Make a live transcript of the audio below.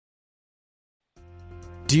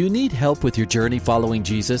Do you need help with your journey following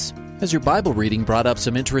Jesus? Has your Bible reading brought up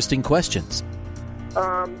some interesting questions?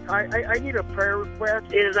 I need a prayer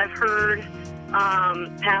request. I've heard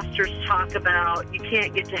pastors talk about you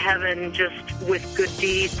can't get to heaven just with good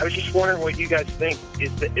deeds. I was just wondering what you guys think.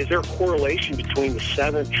 Is there a correlation between the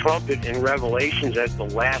seventh trumpet in Revelations as the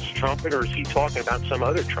last trumpet, or is he talking about some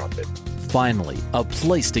other trumpet? Finally, a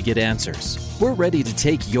place to get answers. We're ready to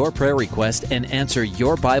take your prayer request and answer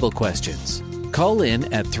your Bible questions. Call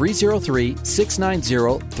in at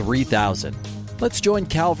 303-690-3000. Let's join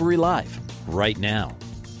Calvary Live right now.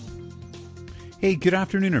 Hey, good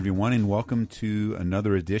afternoon, everyone, and welcome to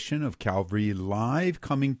another edition of Calvary Live,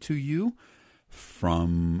 coming to you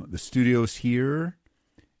from the studios here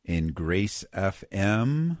in Grace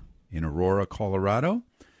FM in Aurora, Colorado.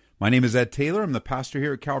 My name is Ed Taylor. I'm the pastor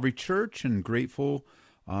here at Calvary Church, and grateful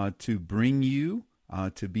to bring you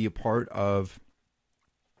to be a part of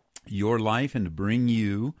your life and to bring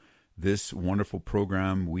you this wonderful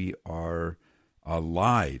program. We are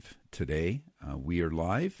live today. We are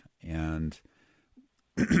live, and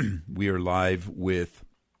we are live with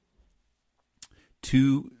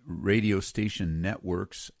 2 radio station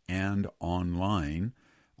networks and online,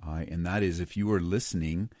 and that is, if you are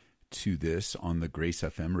listening to this on the Grace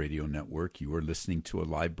FM radio network, you are listening to a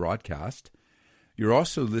live broadcast. You're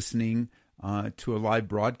also listening to a live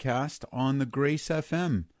broadcast on the Grace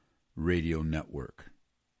FM radio network.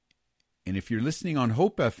 And if you're listening on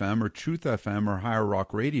Hope FM or Truth FM or Higher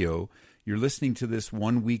Rock Radio, you're listening to this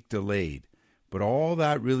 1 week delayed. But all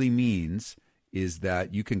that really means is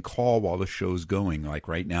that you can call while the show's going. Like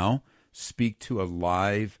right now, speak to a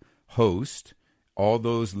live host. All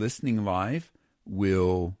those listening live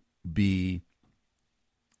will be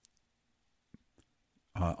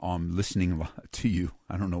listening to you.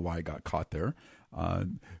 I don't know why I got caught there.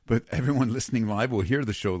 But everyone listening live will hear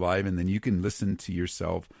the show live, and then you can listen to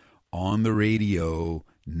yourself on the radio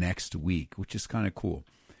next week, which is kind of cool.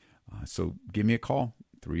 So give me a call,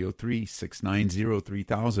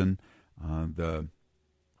 303-690-3000.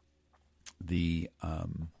 The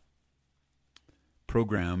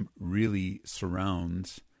program really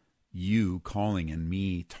surrounds you calling and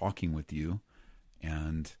me talking with you,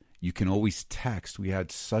 and you can always text. We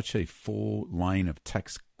had such a full line of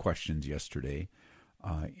text questions yesterday,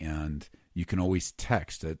 and you can always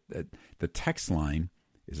text. The text line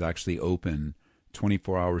is actually open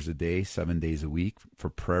 24 hours a day, 7 days a week for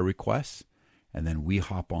prayer requests, and then we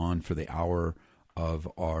hop on for the hour of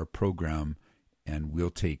our program, and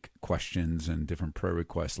we'll take questions and different prayer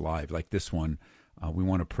requests live. Like this one, we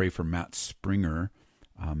want to pray for Matt Springer.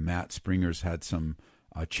 Matt Springer's had some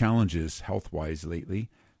challenges health-wise lately,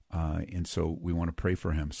 and so we want to pray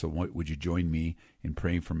for him. So would you join me in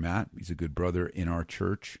praying for Matt? He's a good brother in our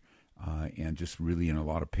church and just really in a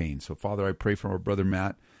lot of pain. So, Father, I pray for our brother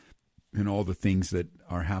Matt and all the things that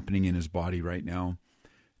are happening in his body right now.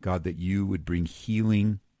 God, that you would bring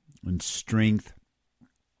healing and strength.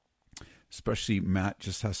 Especially Matt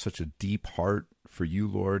just has such a deep heart for you,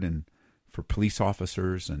 Lord, and for police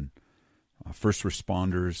officers and first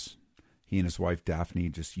responders. He and his wife, Daphne,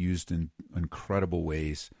 just used in incredible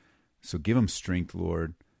ways. So give him strength,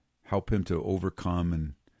 Lord. Help him to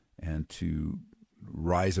overcome and to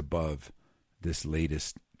rise above this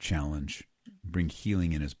latest challenge. Bring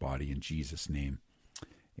healing in his body in Jesus' name.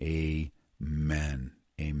 Amen.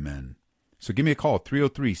 Amen. So give me a call,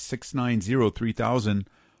 303-690-3000.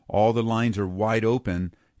 All the lines are wide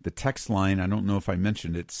open. The text line, I don't know if I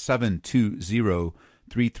mentioned it,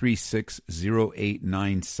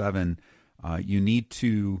 720-336-0897. You need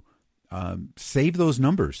to save those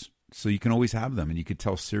numbers so you can always have them, and you could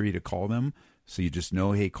tell Siri to call them. So you just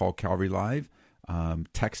know, hey, call Calvary Live,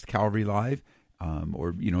 text Calvary Live,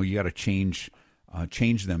 or you got to change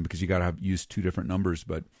them because you got to use 2 different numbers.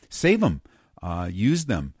 But save them, use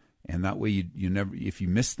them, and that way you never, if you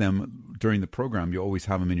miss them during the program, you always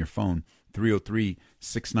have them in your phone.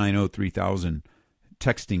 303-690-3000,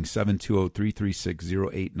 texting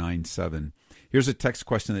 720-336-0897. Here's a text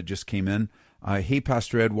question that just came in. Hey,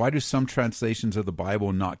 Pastor Ed, why do some translations of the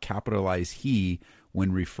Bible not capitalize he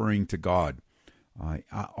when referring to God?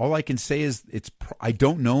 All I can say is I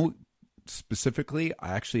don't know specifically.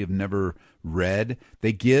 I actually have never read.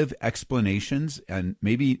 They give explanations, and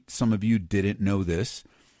maybe some of you didn't know this,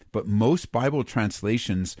 but most Bible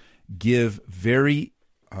translations give very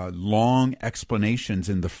long explanations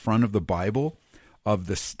in the front of the Bible of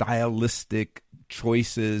the stylistic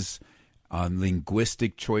choices,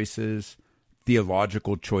 linguistic choices,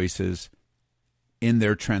 theological choices in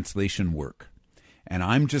their translation work. And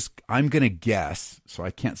I'm going to guess, so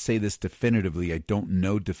I can't say this definitively, I don't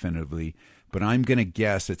know definitively, but I'm going to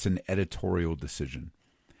guess it's an editorial decision.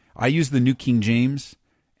 I use the New King James,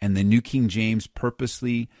 and the New King James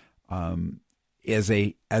purposely as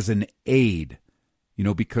an aid,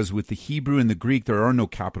 because with the Hebrew and the Greek there are no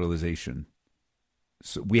capitalization.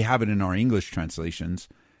 So we have it in our English translations,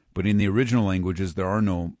 but in the original languages there are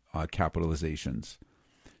no capitalizations.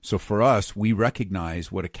 So for us, we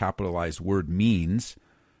recognize what a capitalized word means,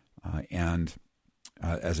 and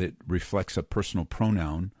as it reflects a personal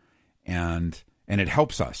pronoun, and it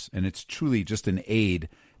helps us, and it's truly just an aid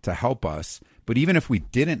to help us. But even if we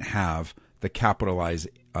didn't have the capitalized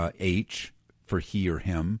H for he or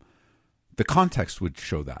him, the context would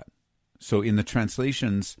show that. So in the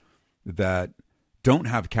translations that don't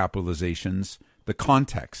have capitalizations, the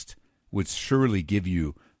context would surely give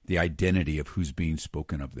you the identity of who's being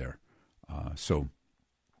spoken of there. So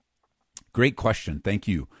great question. Thank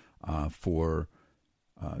you for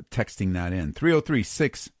texting that in.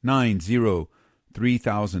 303-690-3000,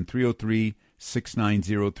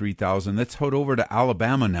 303-690-3000. Let's head over to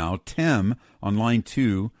Alabama now. Tim on line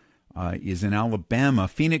 2 is in Alabama,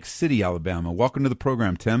 Phoenix City, Alabama. Welcome to the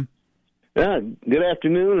program, Tim. Good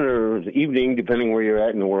afternoon or evening, depending where you're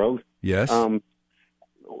at in the world. Yes.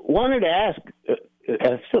 Wanted to ask,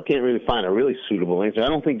 I still can't really find a really suitable answer. I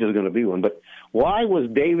don't think there's going to be one, but why was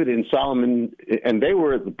David and Solomon, and they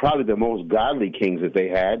were probably the most godly kings that they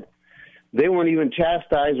had, they weren't even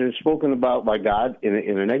chastised or spoken about by God in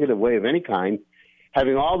a negative way of any kind,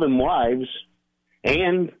 having all them wives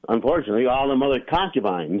and, unfortunately, all them other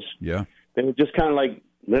concubines. Yeah. They were just kind of like,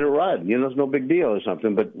 let it run. It's no big deal or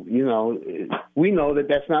something. But, we know that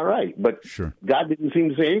that's not right. But sure. God didn't seem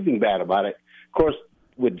to say anything bad about it. Of course,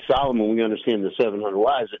 with Solomon, we understand the 700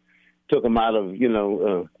 wives. It took him out of,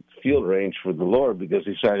 field range for the Lord because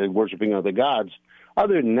he started worshiping other gods.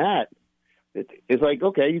 Other than that, it's like,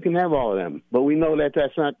 okay, you can have all of them. But we know that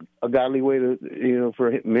that's not a godly way to,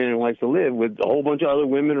 for man and wife to live with a whole bunch of other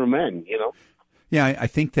women or men, Yeah, I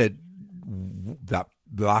think that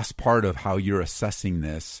last part of how you're assessing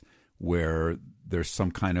this, where there's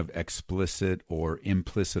some kind of explicit or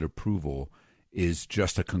implicit approval, is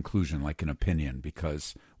just a conclusion, like an opinion,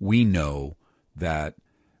 because we know that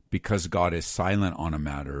because God is silent on a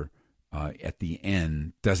matter at the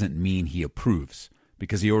end doesn't mean he approves,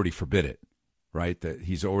 because he already forbid it, right? That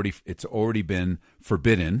it's already been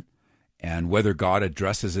forbidden, and whether God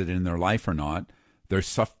addresses it in their life or not,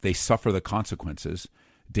 they suffer the consequences.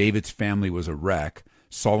 David's family was a wreck.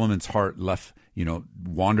 Solomon's heart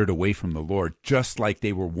wandered away from the Lord, just like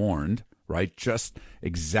they were warned, right? Just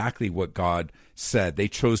exactly what God said. They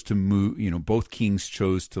chose to move, both kings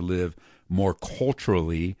chose to live more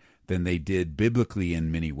culturally than they did biblically in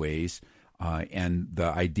many ways. And the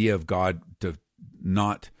idea of God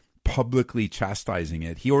not publicly chastising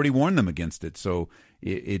it, he already warned them against it. So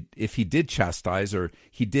if he did chastise, or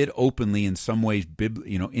he did openly in some ways,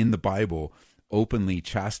 in the Bible, openly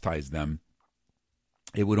chastise them,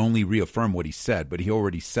 it would only reaffirm what he said. But he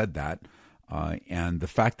already said that. And the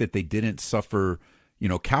fact that they didn't suffer,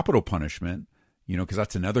 capital punishment, because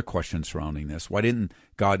that's another question surrounding this. Why didn't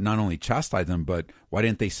God not only chastise them, but why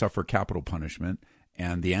didn't they suffer capital punishment?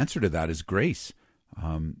 And the answer to that is grace.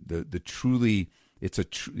 The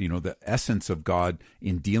essence of God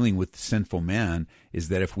in dealing with sinful man is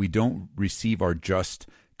that if we don't receive our just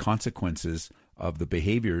consequences of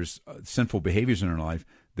the sinful behaviors in our life,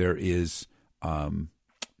 there is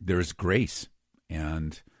grace.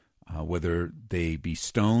 And whether they be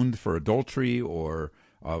stoned for adultery or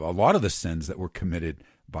a lot of the sins that were committed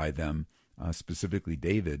by them, specifically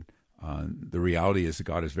David, the reality is that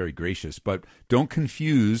God is very gracious. But don't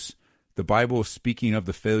confuse the Bible speaking of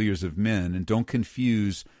the failures of men, and don't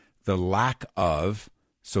confuse the lack of.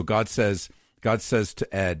 So God says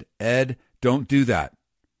to Ed, don't do that,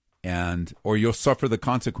 or you'll suffer the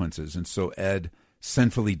consequences. And so Ed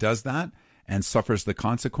sinfully does that and suffers the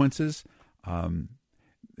consequences.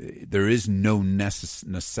 There is no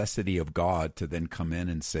necessity of God to then come in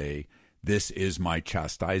and say, this is my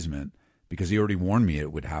chastisement, because he already warned me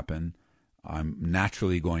it would happen. I'm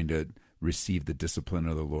naturally going to receive the discipline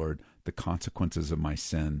of the Lord, the consequences of my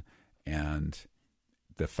sin. And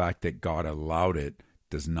the fact that God allowed it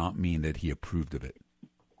does not mean that he approved of it.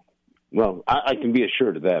 Well, I can be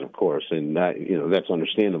assured of that, of course, and that's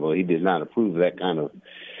understandable. He did not approve that kind of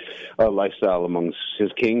lifestyle amongst his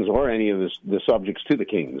kings or any of the subjects to the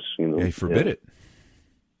kings. Yeah, he forbid it.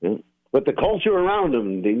 Yeah. But the culture around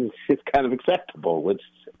him, it's kind of acceptable.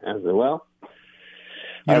 I don't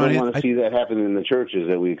want to see that happen in the churches,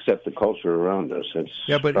 that we accept the culture around us.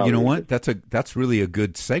 But you know what? That's really a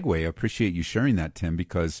good segue. I appreciate you sharing that, Tim,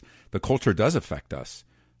 because the culture does affect us.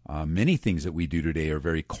 Many things that we do today are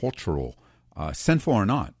very cultural, sinful or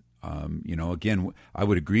not. Again, I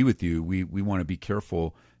would agree with you. We want to be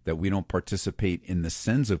careful that we don't participate in the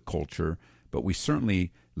sins of culture, but we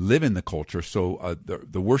certainly live in the culture. So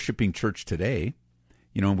the worshiping church today,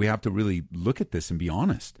 we have to really look at this and be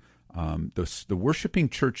honest. The worshiping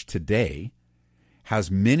church today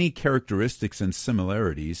has many characteristics and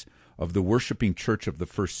similarities of the worshiping church of the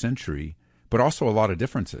first century, but also a lot of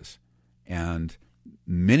differences. And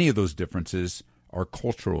many of those differences are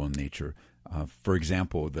cultural in nature. For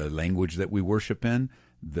example, the language that we worship in,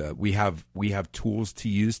 we have tools to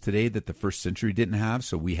use today that the first century didn't have,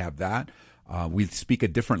 so we have that. We speak a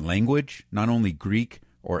different language, not only Greek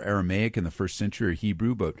or Aramaic in the first century or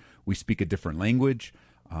Hebrew, but we speak a different language.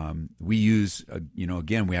 We use,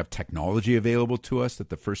 again, we have technology available to us that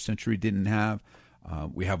the first century didn't have.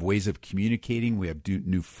 We have ways of communicating. We have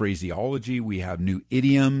new phraseology. We have new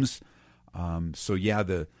idioms.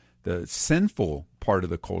 The sinful part of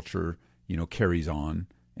the culture, carries on,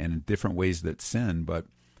 and in different ways that sin. But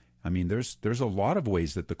I mean, there's a lot of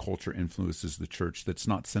ways that the culture influences the church that's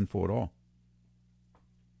not sinful at all.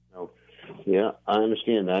 Yeah, I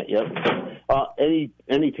understand that. Yep.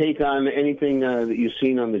 Any take on anything that you've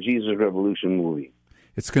seen on the Jesus Revolution movie?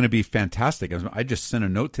 It's going to be fantastic. I just sent a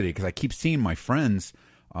note today because I keep seeing my friends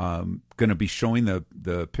going to be showing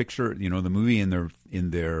the picture, the movie in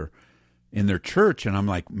their church, and I'm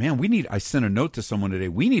like, man, I sent a note to someone today.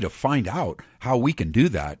 We need to find out how we can do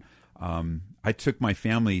that. I took my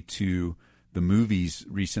family to the movies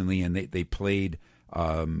recently, and they played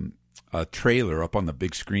a trailer up on the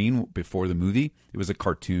big screen before the movie. It was a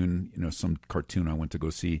cartoon, some cartoon I went to go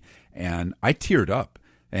see, and I teared up.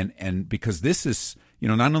 And because this is,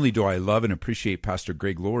 not only do I love and appreciate Pastor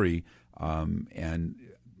Greg Laurie, and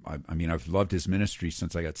I've loved his ministry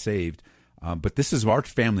since I got saved, but this is our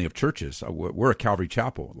family of churches. We're a Calvary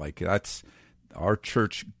Chapel. That's our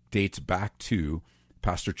church dates back to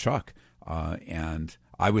Pastor Chuck, and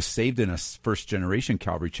I was saved in a first generation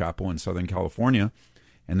Calvary Chapel in Southern California,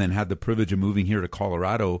 and then had the privilege of moving here to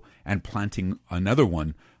Colorado and planting another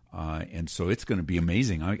one. And so it's going to be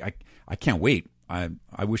amazing. I can't wait. I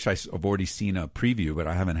wish I've already seen a preview, but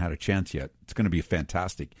I haven't had a chance yet. It's going to be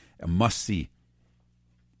fantastic. A must-see.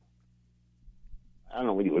 I don't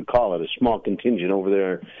know what you would call it, a small contingent over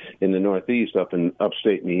there in the Northeast, up in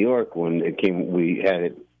upstate New York. When it came, we had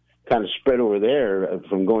it kind of spread over there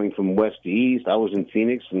from going from west to east. I was in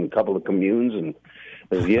Phoenix in a couple of communes, and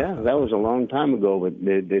yeah, that was a long time ago, but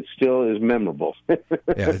it still is memorable.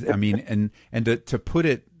 Yeah, I mean, and to put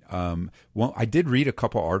it, I did read a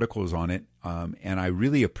couple articles on it, and I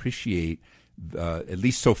really appreciate, at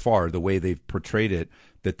least so far, the way they've portrayed it,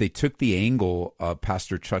 that they took the angle of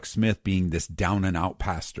Pastor Chuck Smith being this down-and-out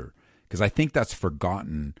pastor, because I think that's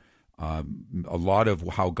forgotten. A lot of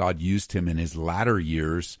how God used him in his latter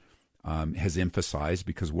years has emphasized,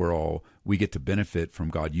 because we get to benefit from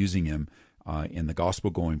God using him in the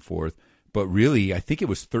gospel going forth. But really, I think it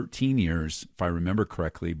was 13 years, if I remember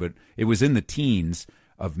correctly, but it was in the teens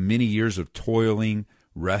of many years of toiling,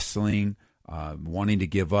 wrestling, wanting to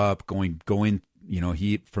give up, going.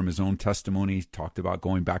 He, from his own testimony, talked about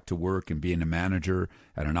going back to work and being a manager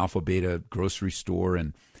at an Alpha Beta grocery store,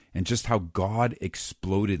 and just how God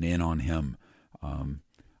exploded in on him.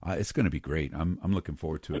 It's going to be great. I'm looking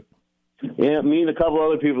forward to it. Yeah, me and a couple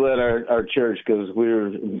other people at our church, because we're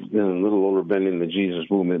a little older, been in the Jesus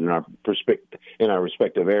movement in our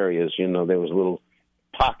respective areas. There was little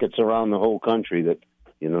pockets around the whole country that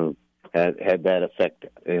had that effect,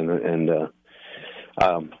 and it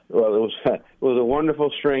was a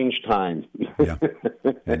wonderful, strange time. Yeah,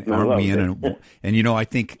 and aren't we in? And I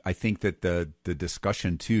think that the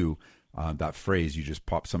discussion too, that phrase, you just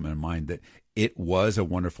popped something in mind, that it was a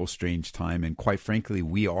wonderful, strange time, and quite frankly,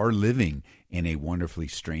 we are living in a wonderfully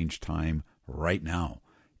strange time right now,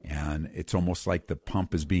 and it's almost like the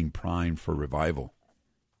pump is being primed for revival.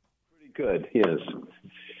 Pretty good, yes.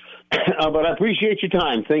 But I appreciate your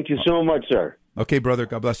time. Thank you so much, sir. Okay, brother.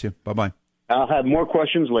 God bless you. Bye-bye. I'll have more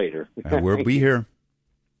questions later. We'll be here.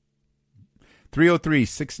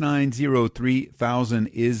 303-690-3000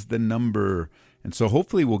 is the number. And so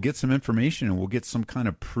hopefully we'll get some information, and we'll get some kind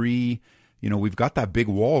of we've got that big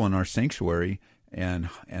wall in our sanctuary, and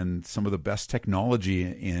some of the best technology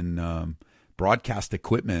in broadcast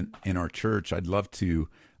equipment in our church. I'd love to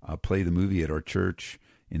play the movie at our church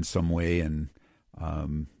in some way and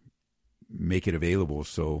make it available.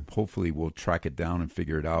 So hopefully we'll track it down and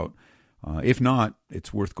figure it out. If not,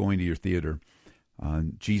 it's worth going to your theater.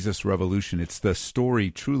 Jesus Revolution. It's the story,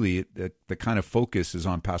 truly, the kind of focus is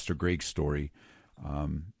on Pastor Greg's story,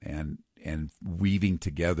 and weaving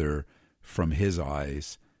together from his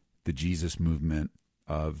eyes the Jesus movement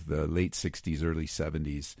of the late 60s, early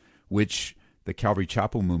 70s, which the Calvary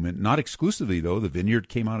Chapel movement, not exclusively though, the Vineyard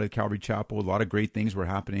came out of Calvary Chapel. A lot of great things were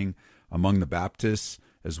happening among the Baptists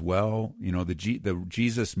as well. You know, the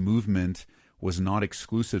Jesus movement was not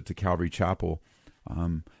exclusive to Calvary Chapel.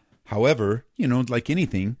 However, you know, like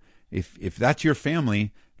anything, if that's your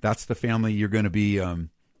family, that's the family you're going to be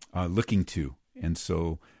looking to. And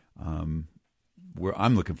so I'm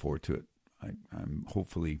looking forward to it. I'm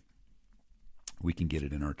hopefully we can get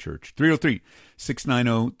it in our church.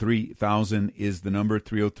 303-690-3000 is the number.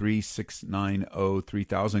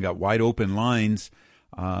 303-690-3000. Got wide open lines.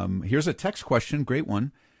 Here's a text question. Great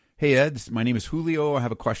one. Hey, Ed, my name is Julio. I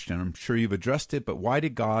have a question. I'm sure you've addressed it, but why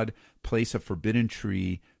did God place a forbidden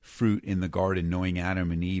tree fruit in the garden knowing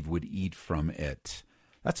Adam and Eve would eat from it?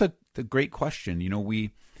 That's a great question. You know,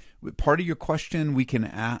 part of your question we can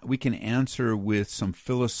answer with some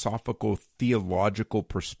philosophical, theological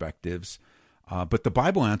perspectives. But the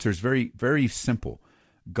Bible answer is very, very simple.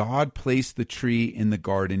 God placed the tree in the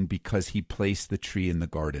garden because he placed the tree in the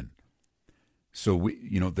garden. So,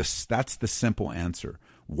 that's the simple answer.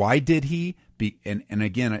 Why did he? And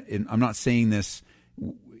again, I'm not saying this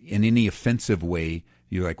in any offensive way.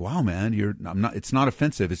 You're like, wow, man, it's not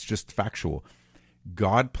offensive. It's just factual.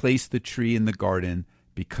 God placed the tree in the garden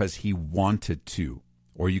because he wanted to.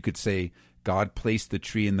 Or you could say God placed the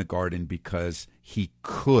tree in the garden because he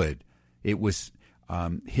could. It was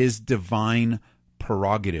his divine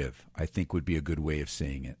prerogative, I think would be a good way of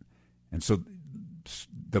saying it. And so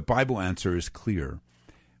the Bible answer is clear.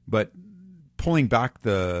 But pulling back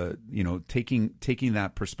taking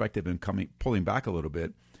that perspective and pulling back a little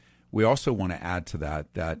bit, we also want to add to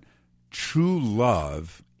that true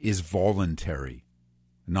love is voluntary,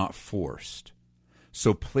 not forced.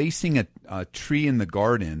 So placing a tree in the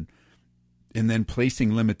garden and then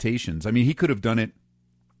placing limitations. I mean, he could have done it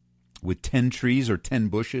with 10 trees or 10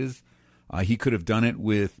 bushes. He could have done it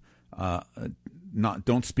with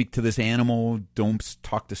don't speak to this animal, don't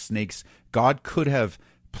talk to snakes. God could have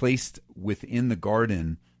placed within the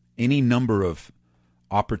garden any number of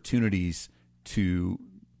opportunities to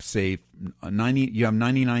say you have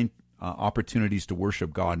 99 opportunities to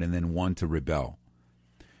worship God and then one to rebel.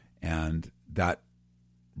 And that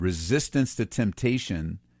resistance to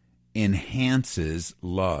temptation enhances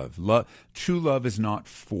love. True love is not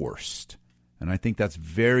forced. And I think that's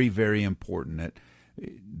very, very important. That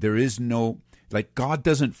there is God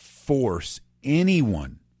doesn't force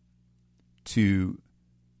anyone to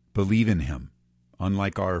believe in him.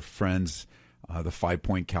 Unlike our friends, the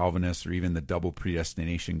 5-point Calvinists or even the double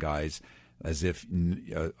predestination guys, as if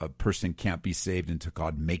a person can't be saved until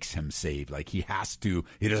God makes him saved. Like he has to,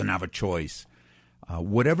 he doesn't have a choice.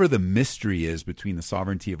 Whatever the mystery is between the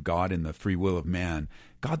sovereignty of God and the free will of man,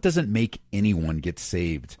 God doesn't make anyone get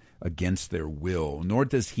saved against their will, nor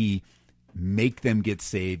does he make them get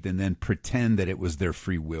saved and then pretend that it was their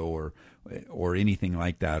free will or anything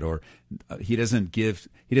like that. Or he doesn't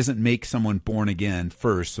make someone born again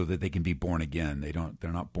first so that they can be born again.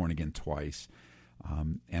 They're not born again twice.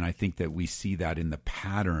 And I think that we see that in the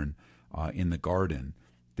pattern in the garden.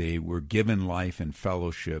 They were given life and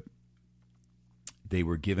fellowship. They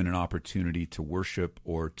were given an opportunity to worship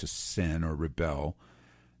or to sin or rebel.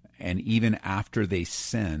 And even after they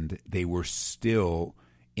sinned, they were still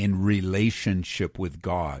in relationship with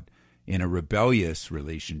God, in a rebellious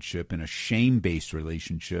relationship, in a shame-based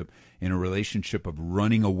relationship, in a relationship of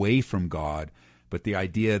running away from God. But the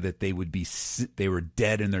idea that they were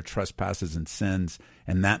dead in their trespasses and sins,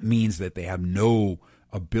 and that means that they have no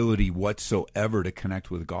ability whatsoever to connect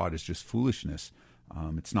with God is just foolishness.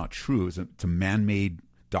 It's not true. It's a man-made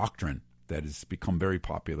doctrine that has become very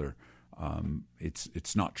popular.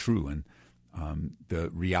 It's not true. And the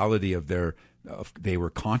reality of they were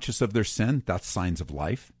conscious of their sin. That's signs of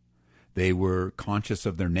life. They were conscious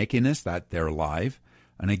of their nakedness. That they're alive.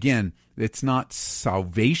 And again, it's not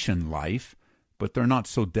salvation life, but they're not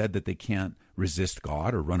so dead that they can't resist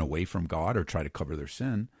God or run away from God or try to cover their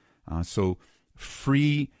sin. So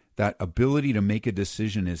that ability to make a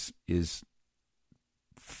decision is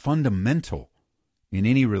fundamental in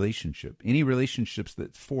any relationship. Any relationships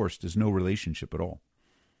that's forced is no relationship at all.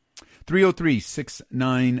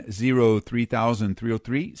 303-690-3000,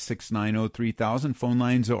 303-690-3000. Phone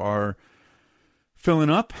lines are filling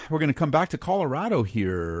up. We're going to come back to Colorado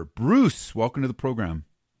here. Bruce, welcome to the program.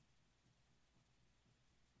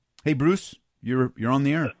 Hey, Bruce, you're on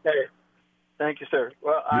the air. Hey, thank you, sir.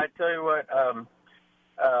 Well, I tell you what,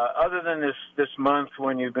 other than this month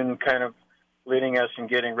when you've been kind of leading us and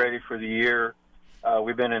getting ready for the year,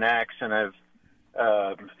 we've been in Acts, and I've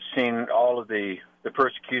seen all of the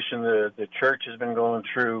persecution the church has been going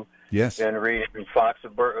through. Yes. Been reading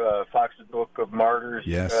Fox's Book of Martyrs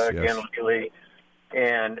again lately,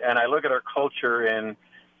 and I look at our culture and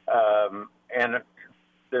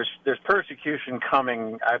there's persecution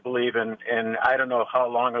coming, I believe, and I don't know how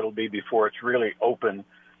long it'll be before it's really open.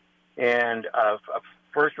 And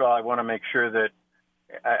first of all, I want to make sure that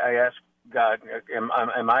I ask God,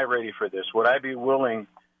 am I ready for this? Would I be willing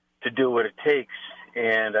to do what it takes?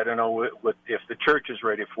 And I don't know if the church is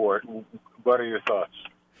ready for it. What are your thoughts?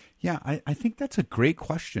 Yeah, I think that's a great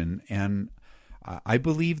question, and I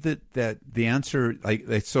believe that the answer,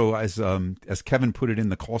 so as Kevin put it in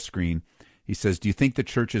the call screen, he says, "Do you think the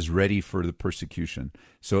church is ready for the persecution?"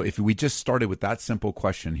 So if we just started with that simple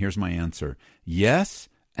question, here's my answer: yes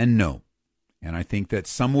and no. And I think that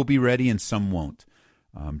some will be ready and some won't.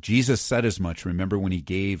 Jesus said as much. Remember when he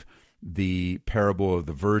gave the parable of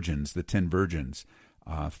the virgins, the 10 virgins,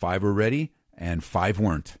 5 were ready and 5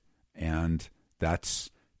 weren't, and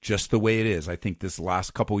that's just the way it is. I think this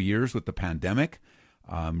last couple years with the pandemic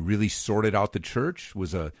really sorted out the church,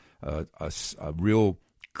 was a real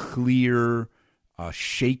clear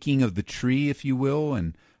shaking of the tree, if you will,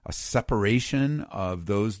 and a separation of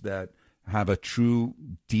those that have a true,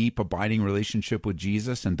 deep, abiding relationship with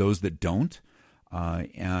Jesus and those that don't.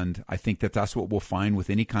 And I think that that's what we'll find with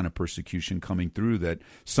any kind of persecution coming through, that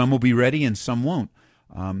some will be ready and some won't.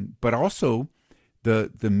 But also,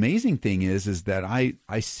 the amazing thing is that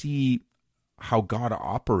I see how God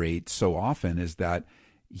operates so often is that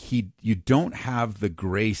you don't have the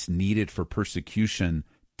grace needed for persecution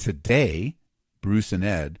today. Bruce and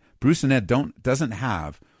Ed doesn't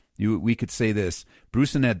have. We could say this: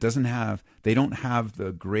 Bruce and Ed they don't have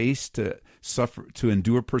the grace to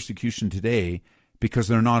endure persecution today because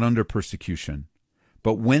they're not under persecution.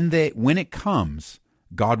 But when it comes,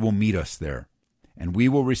 God will meet us there, and we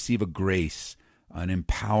will receive a grace, an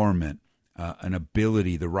empowerment, an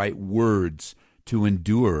ability, the right words to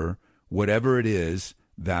endure whatever it is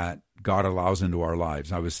that God allows into our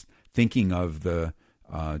lives. I was thinking of the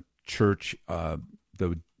church,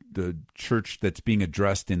 the church that's being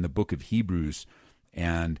addressed in the book of Hebrews,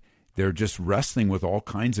 and they're just wrestling with all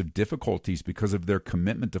kinds of difficulties because of their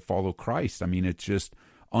commitment to follow Christ. I mean, it's just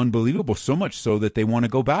unbelievable, so much so that they want to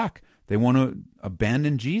go back. They want to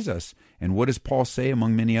abandon Jesus. And what does Paul say,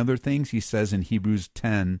 among many other things? He says in Hebrews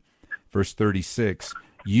 10, verse 36,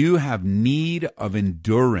 "You have need of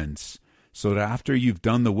endurance, so that after you've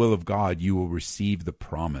done the will of God, you will receive the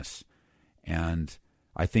promise." And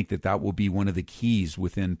I think that will be one of the keys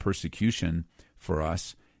within persecution for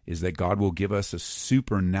us, is that God will give us a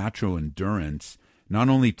supernatural endurance, not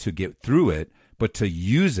only to get through it, but to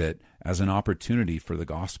use it as an opportunity for the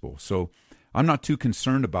gospel. So I'm not too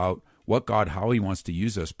concerned about how he wants to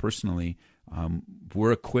use us personally.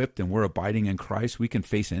 We're equipped and we're abiding in Christ. We can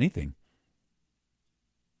face anything.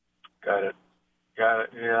 Got it.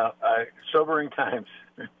 Yeah. Sobering times.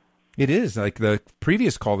 It is. Like the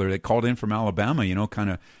previous caller that called in from Alabama, I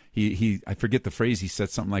forget the phrase, he said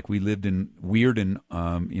something like, we lived in weird and,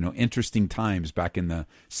 interesting times back in the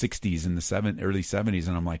 60s and the early 70s.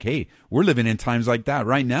 And I'm like, hey, we're living in times like that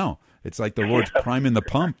right now. It's like the Lord's priming the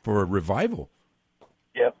pump for a revival.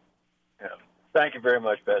 Yep. Yeah. Thank you very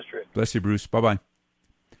much, Pastor Ed. Bless you, Bruce. Bye-bye.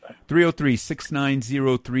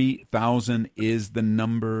 303-690-3000 is the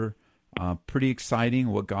number. Pretty exciting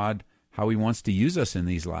how he wants to use us in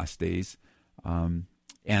these last days. And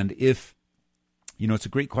if, it's a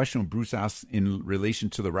great question when Bruce asks in relation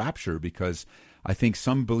to the rapture, because I think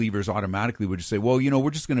some believers automatically would just say, well, we're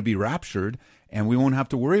just going to be raptured and we won't have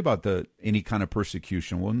to worry about any kind of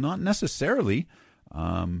persecution. Well, not necessarily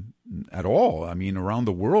at all. I mean, around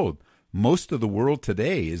the world, most of the world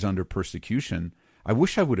today is under persecution. I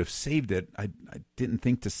wish I would have saved it. I didn't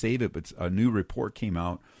think to save it, but a new report came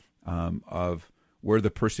out of where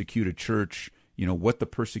the persecuted church, what the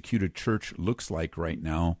persecuted church looks like right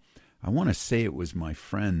now. I want to say it was my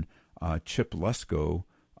friend Chip Lesko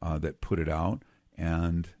that put it out.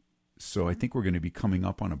 And so I think we're going to be coming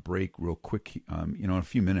up on a break real quick, in a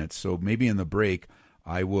few minutes. So maybe in the break,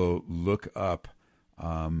 I will look up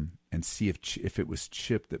and see if it was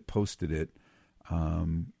Chip that posted it,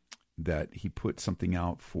 that he put something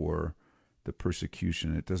out for the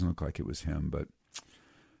persecution. It doesn't look like it was him, but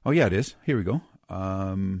oh yeah, it is. Here we go.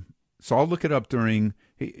 So I'll look it up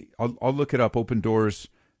I'll look it up, Open Doors.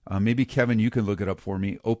 Maybe Kevin, you can look it up for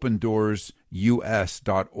me,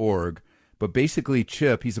 opendoorsUS.org. But basically,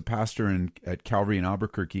 Chip, he's a pastor at Calvary in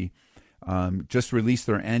Albuquerque, just released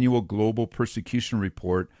their annual global persecution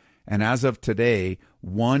report. And as of today,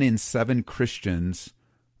 1 in 7 Christians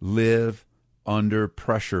live under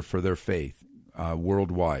pressure for their faith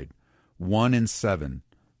worldwide. 1 in 7.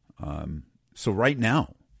 So right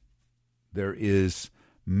now, there is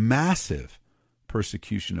massive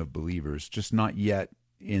persecution of believers, just not yet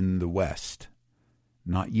in the West.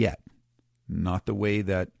 Not yet. Not the way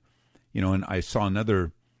that, and I saw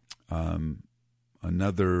another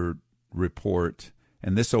report,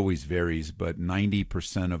 and this always varies, but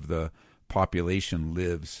 90% of the population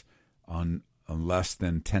lives on less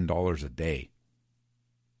than $10 a day.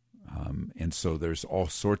 And so there's all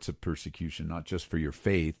sorts of persecution, not just for your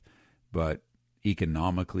faith, but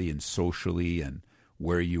economically and socially and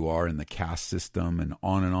where you are in the caste system, and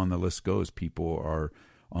on the list goes. People are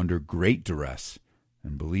under great duress,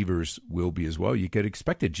 and believers will be as well. You could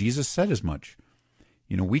expect it. Jesus said as much.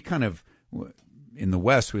 We kind of, in the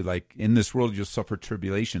West, we like, in this world you'll suffer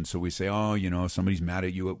tribulation. So we say, somebody's mad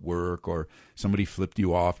at you at work, or somebody flipped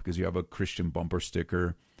you off because you have a Christian bumper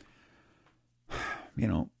sticker.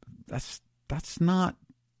 That's not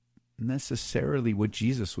necessarily what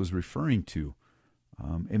Jesus was referring to.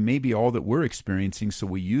 It may be all that we're experiencing, so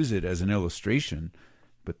we use it as an illustration.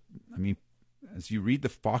 But, as you read the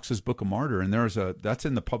Fox's Book of Martyr, and that's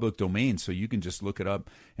in the public domain, so you can just look it up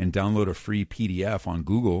and download a free PDF on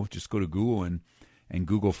Google. Just go to Google and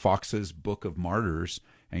Google Fox's Book of Martyrs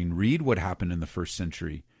and read what happened in the first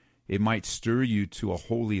century. It might stir you to a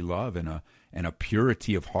holy love and a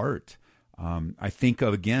purity of heart. I think,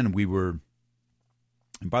 again, and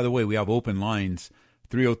by the way, we have open lines,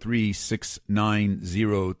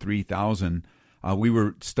 303-690-3000. We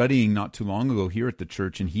were studying not too long ago here at the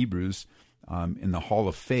church in Hebrews, in the Hall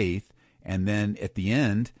of Faith. And then at the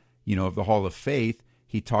end, of the Hall of Faith,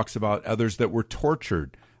 he talks about others that were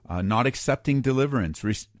tortured, not accepting deliverance,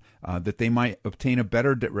 that they might obtain a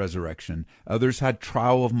better resurrection. Others had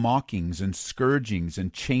trial of mockings and scourgings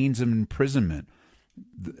and chains of imprisonment.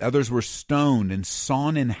 Others were stoned and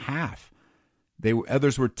sawn in half.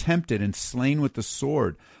 Others were tempted and slain with the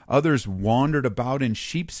sword. Others wandered about in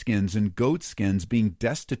sheepskins and goatskins, being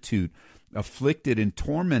destitute, afflicted, and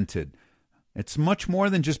tormented. It's much more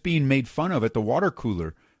than just being made fun of at the water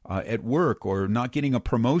cooler, at work, or not getting a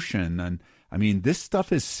promotion. And this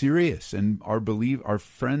stuff is serious, and our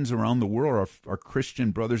friends around the world, our Christian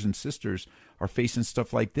brothers and sisters, are facing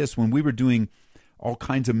stuff like this. When we were doing all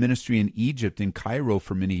kinds of ministry in Egypt, in Cairo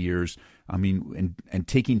for many years, and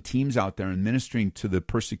taking teams out there and ministering to the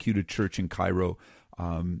persecuted church in Cairo,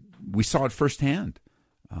 we saw it firsthand.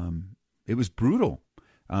 It was brutal.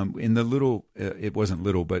 In the little, it wasn't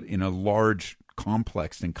little, but in a large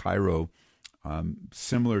complex in Cairo,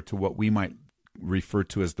 similar to what we might refer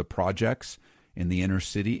to as the projects in the inner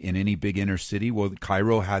city, in any big inner city. Well,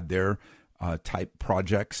 Cairo had their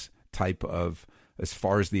projects of, as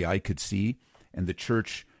far as the eye could see. And the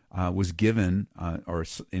church was given, or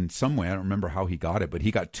in some way, I don't remember how he got it, but he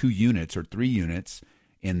got 2 units or 3 units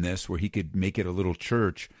in this where he could make it a little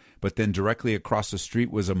church. But then directly across the street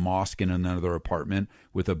was a mosque in another apartment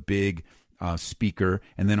with a big speaker.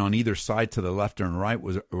 And then on either side to the left and right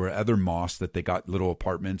were other mosques that they got little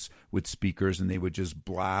apartments with speakers, and they would just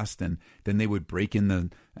blast. And then they would break in the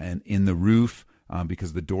roof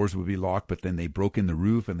because the doors would be locked. But then they broke in the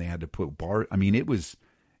roof and they had to put bars.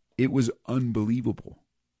 It was unbelievable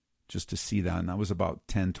just to see that. And that was about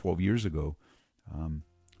 10, 12 years ago.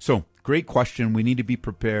 So great question. We need to be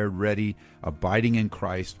prepared, ready. Abiding in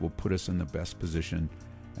Christ will put us in the best position.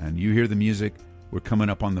 And you hear the music. We're coming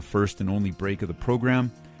up on the first and only break of the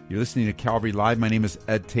program. You're listening to Calvary Live. My name is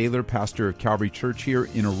Ed Taylor, pastor of Calvary Church here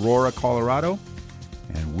in Aurora, Colorado.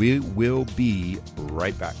 And we will be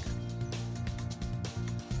right back.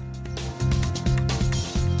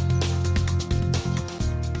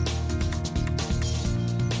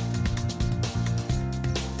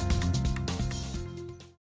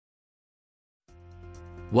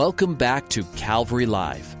 Welcome back to Calvary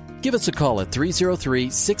Live. Give us a call at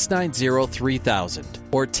 303-690-3000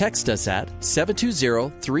 or text us at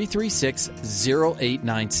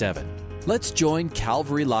 720-336-0897. Let's join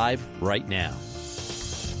Calvary Live right now.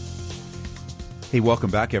 Hey,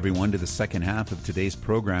 welcome back, everyone, to the second half of today's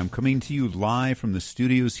program, coming to you live from the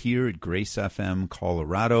studios here at Grace FM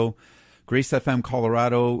Colorado. Grace FM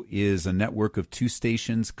Colorado is a network of 2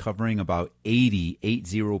 stations covering about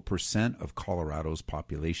 80% of Colorado's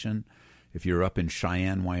population. If you're up in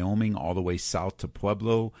Cheyenne, Wyoming, all the way south to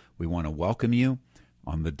Pueblo, we want to welcome you.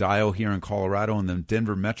 On the dial here in Colorado, in the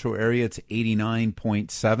Denver metro area, it's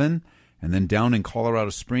 89.7. And then down in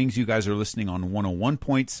Colorado Springs, you guys are listening on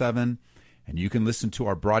 101.7. And you can listen to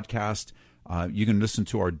our broadcast. You can listen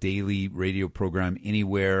to our daily radio program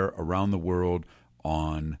anywhere around the world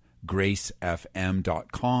on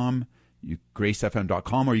gracefm.com,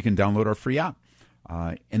 gracefm.com, or you can download our free app.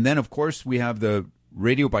 And then, of course, we have the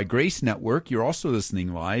Radio by Grace Network. You're also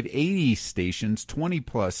listening live, 80 stations,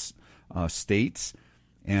 20-plus states.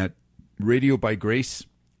 And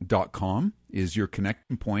radiobygrace.com is your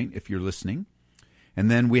connecting point if you're listening.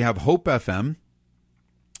 And then we have Hope FM,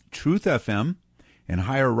 Truth FM, and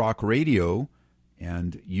Higher Rock Radio.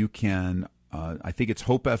 And you can, I think it's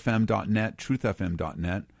hopefm.net,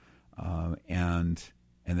 truthfm.net, and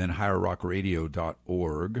then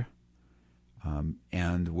higherrockradio.org.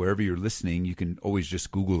 And wherever you're listening, you can always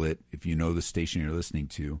just Google it if you know the station you're listening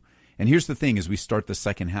to. And here's the thing, as we start the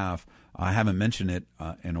second half, I haven't mentioned it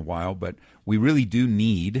in a while, but we really do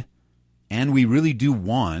need, and we really do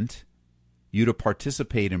want you to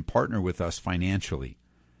participate and partner with us financially.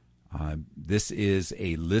 This is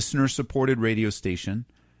a listener-supported radio station.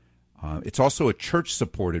 It's also a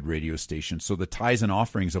church-supported radio station, so the tithes and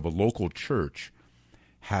offerings of a local church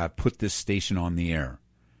have put this station on the air.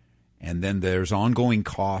 And then there's ongoing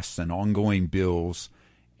costs and ongoing bills,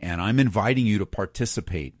 and I'm inviting you to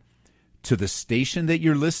participate. To the station that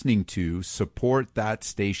you're listening to, support that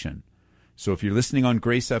station. So if you're listening on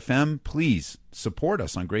Grace FM, please support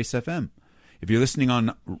us on Grace FM. If you're listening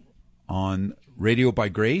on Radio by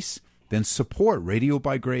Grace, then support Radio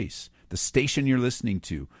by Grace, the station you're listening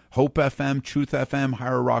to. Hope FM, Truth FM,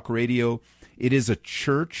 Higher Rock Radio. It is a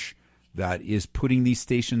church that is putting these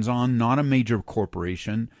stations on, not a major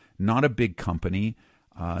corporation, not a big company,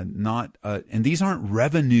 and these aren't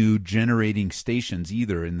revenue-generating stations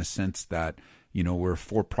either, in the sense that, we're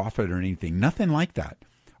for-profit or anything. Nothing like that.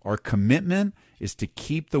 Our commitment is to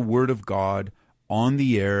keep the Word of God on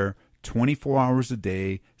the air 24 hours a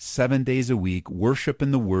day, 7 days a week, worship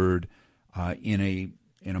in the Word, in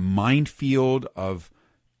a minefield of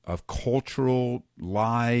cultural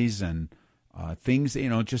lies and things.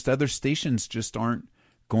 Just other stations just aren't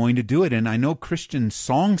going to do it. And I know Christian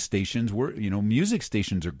song stations, music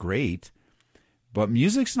stations are great, but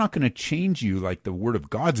music's not going to change you like the Word of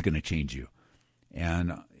God's going to change you.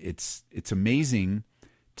 And it's amazing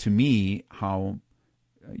to me how,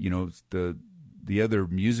 the other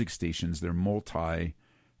music stations, they're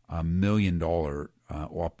multi-million-dollar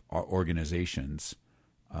organizations,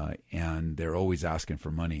 and they're always asking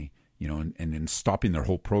for money, and stopping their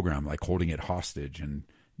whole program, like holding it hostage and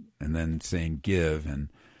then saying give. And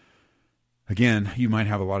again, you might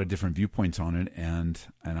have a lot of different viewpoints on it, and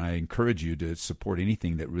I encourage you to support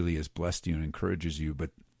anything that really has blessed you and encourages you. But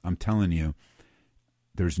I'm telling you,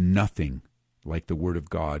 there's nothing like the Word of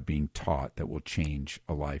God being taught that will change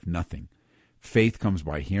a life. Nothing. Faith comes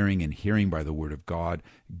by hearing, and hearing by the Word of God.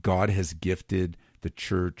 God has gifted the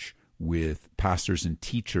church with pastors and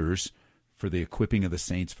teachers for the equipping of the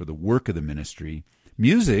saints, for the work of the ministry.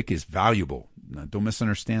 Music is valuable. Now, don't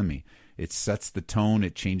misunderstand me. It sets the tone.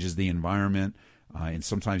 It changes the environment. And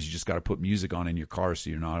sometimes you just got to put music on in your car so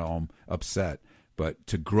you're not all upset. But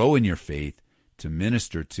to grow in your faith, to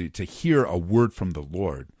minister, to hear a word from the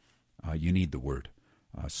Lord, you need the Word.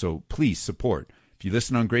 So please support. If you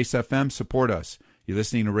listen on Grace FM, support us. You're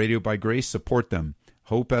listening to Radio by Grace, support them.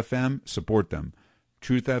 Hope FM, support them.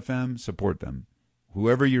 Truth FM, support them.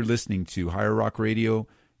 Whoever you're listening to, Higher Rock Radio,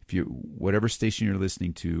 whatever station you're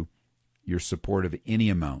listening to, your support of any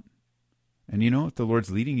amount. And if the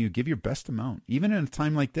Lord's leading you, give your best amount, even in a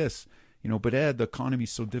time like this. But Ed, the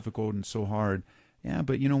economy's so difficult and so hard. Yeah,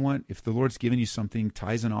 but you know what? If the Lord's given you something,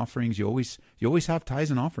 tithes and offerings, you always have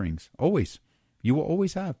tithes and offerings. Always. You will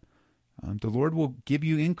always have. The Lord will give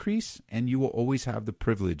you increase, and you will always have the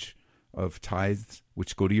privilege of tithes,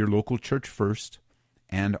 which go to your local church first,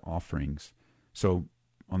 and offerings. So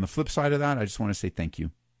on the flip side of that, I just want to say thank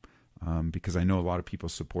you, because I know a lot of people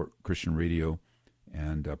support Christian radio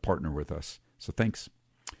and partner with us. So thanks.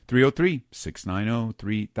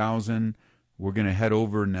 303-690-3000. We're going to head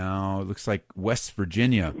over now. It looks like West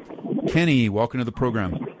Virginia. Kenny, welcome to the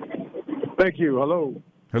program. Thank you. Hello.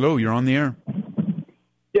 Hello, you're on the air.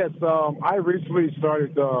 Yes, I recently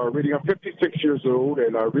started reading. I'm 56 years old,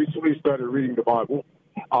 and I recently started reading the Bible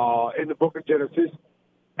in the book of Genesis.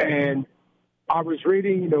 And I was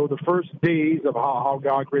reading, the first days of how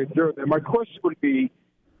God created the earth. And my question would be,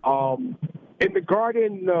 in the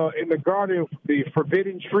garden, the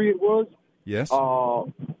forbidden tree it was. Yes.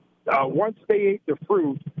 Once they ate the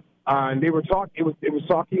fruit, and they were talking. It was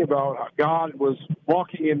talking about how God was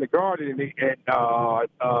walking in the garden, and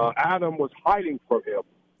Adam was hiding from him.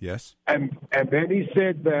 Yes. And then he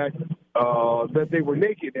said that they were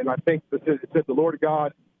naked, and I think it said the Lord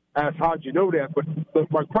God asked, "How'd you know that?" But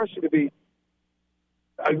my question would be,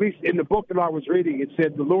 at least in the book that I was reading, it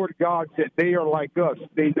said the Lord God said they are like us.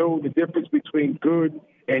 They know the difference between good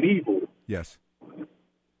and evil. Yes.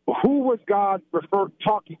 Who was God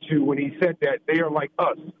talking to when he said that they are like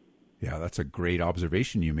us? Yeah, that's a great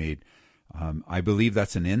observation you made. I believe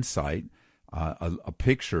that's an insight. a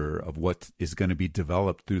picture of what is going to be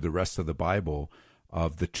developed through the rest of the Bible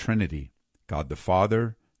of the Trinity, God the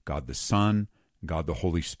Father, God the Son, God the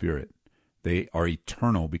Holy Spirit. They are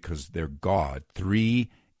eternal because they're God, three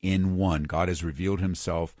in one. God has revealed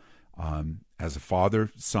himself as a Father,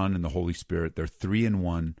 Son, and the Holy Spirit. They're three in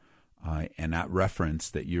one, and that reference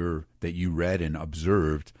that you read and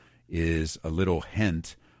observed is a little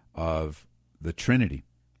hint of the Trinity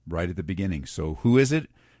right at the beginning. So who is it?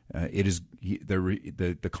 It is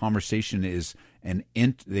the conversation is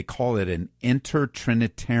they call it an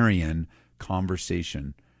intertrinitarian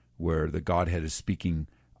conversation where the Godhead is speaking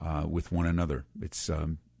with one another. It's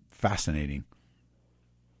fascinating.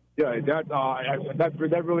 Yeah,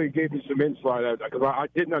 that really gave me some insight because I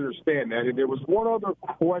didn't understand that. And there was one other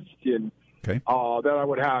question that I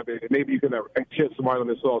would have, and maybe you can shed some light on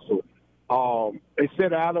this also. They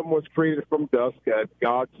said Adam was created from dust, that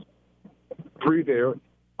God's breathed air.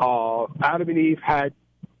 Adam and Eve had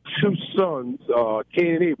two sons,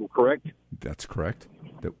 Cain and Abel, correct? That's correct.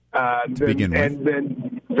 And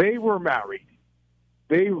then they were married.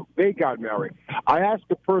 They got married. I asked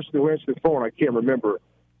the person who answered the phone, I can't remember,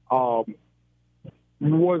 was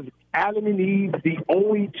Adam and Eve the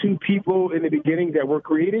only two people in the beginning that were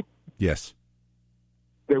created? Yes.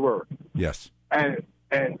 They were? Yes. And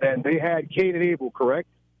they had Cain and Abel, correct?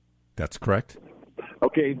 That's correct.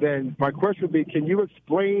 Okay, then my question would be, can you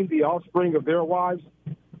explain the offspring of their wives?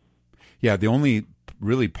 Yeah, the only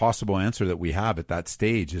really possible answer that we have at that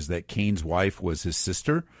stage is that Cain's wife was his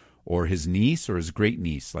sister or his niece or his great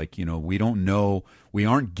niece. Like, we don't know, we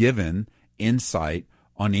aren't given insight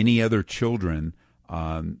on any other children,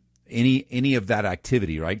 any of that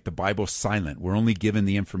activity, right? The Bible's silent. We're only given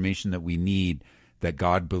the information that we need that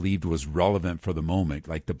God believed was relevant for the moment.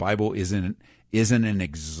 Like the Bible isn't an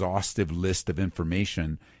exhaustive list of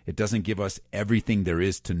information. It doesn't give us everything there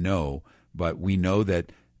is to know, but we know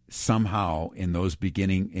that somehow in those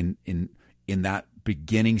beginning in that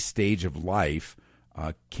beginning stage of life,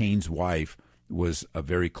 Cain's wife was a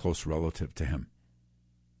very close relative to him.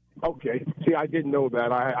 Okay. See, I didn't know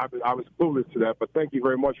that. I was clueless to that, but thank you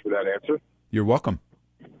very much for that answer. You're welcome.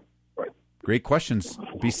 Right. Great questions.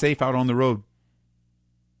 Be safe out on the road.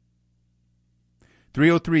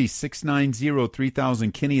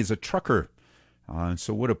 303-690-3000. Kenny is a trucker.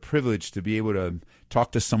 So what a privilege to be able to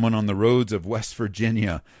talk to someone on the roads of West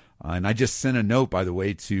Virginia. And I just sent a note, by the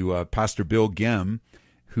way, to Pastor Bill Gem,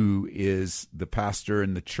 who is the pastor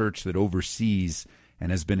in the church that oversees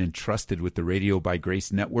and has been entrusted with the Radio by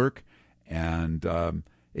Grace Network. And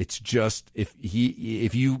it's just, if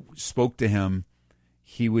you spoke to him,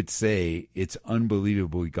 he would say it's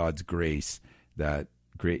unbelievably God's grace that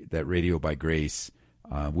Radio by Grace,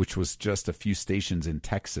 which was just a few stations in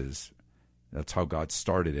Texas. That's how God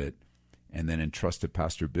started it, and then entrusted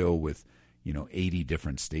Pastor Bill with, 80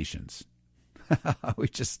 different stations. we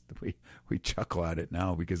chuckle at it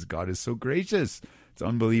now because God is so gracious. It's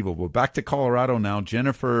unbelievable. Back to Colorado now.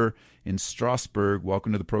 Jennifer in Strasburg.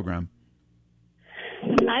 Welcome to the program.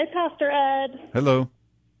 Hi, Pastor Ed. Hello.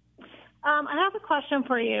 I have a question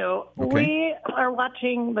for you. Okay. We are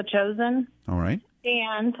watching The Chosen. All right.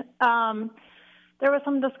 And there was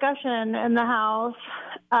some discussion in the house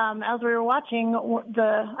as we were watching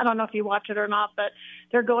I don't know if you watch it or not, but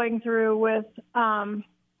they're going through with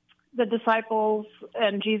the disciples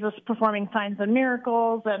and Jesus performing signs and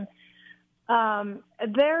miracles, and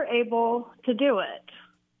they're able to do it.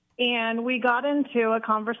 And we got into a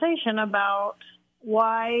conversation about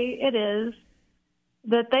why it is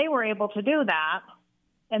that they were able to do that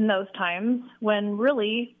in those times when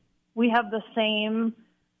really we have the same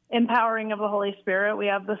empowering of the Holy Spirit. We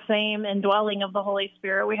have the same indwelling of the Holy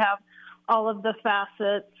Spirit. We have all of the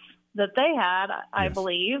facets that they had, I Yes.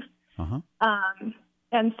 believe. Uh-huh.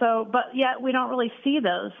 And so, but yet we don't really see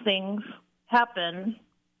those things happen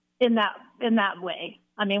in that way.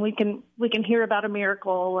 I mean, we can hear about a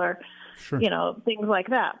miracle or, Sure. things like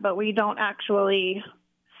that, but we don't actually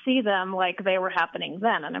see them like they were happening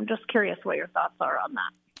then. And I'm just curious what your thoughts are on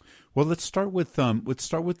that. Well, let's start with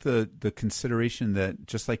the consideration that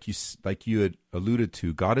just like you had alluded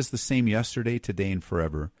to, God is the same yesterday, today, and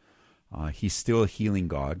forever. He's still a healing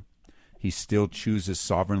God. He still chooses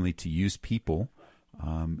sovereignly to use people.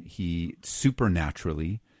 He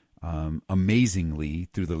supernaturally, amazingly,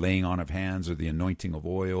 through the laying on of hands or the anointing of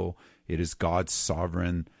oil, it is God's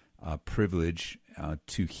sovereign privilege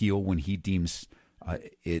to heal when He deems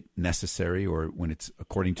it necessary or when it's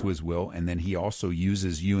according to His will, and then He also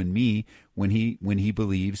uses you and me when he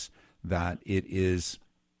believes that it is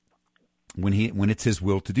when it's His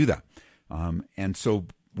will to do that. And so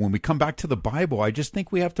when we come back to the Bible, I just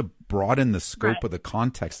think we have to broaden the scope of the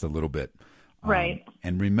context a little bit. Right.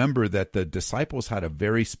 And remember that the disciples had a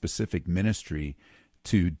very specific ministry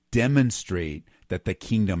to demonstrate that the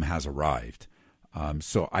kingdom has arrived.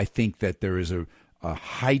 So I think that there is a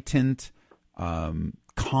heightened,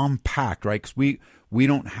 compact, right? Because we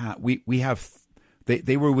don't have, we have,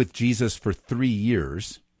 they were with Jesus for 3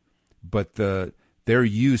 years, but their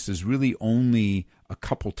use is really only a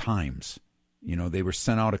couple times. You know, they were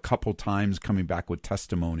sent out a couple times, coming back with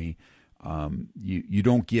testimony. You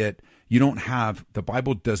don't have, the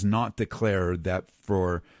Bible does not declare that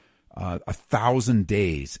for 1,000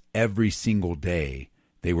 days, every single day,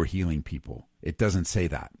 they were healing people. It doesn't say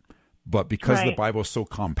that. But because the Bible is so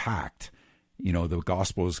compact, you know, the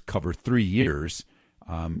Gospels cover 3 years,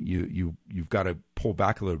 you've got to pull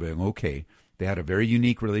back a little bit. Okay, they had a very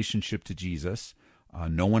unique relationship to Jesus.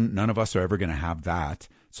 None of us are ever going to have that.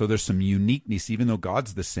 So there's some uniqueness, even though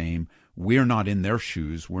God's the same. We're not in their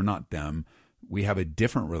shoes. We're not them. We have a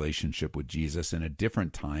different relationship with Jesus in a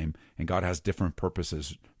different time, and God has different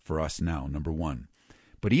purposes for us now, number one.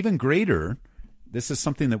 But even greater, this is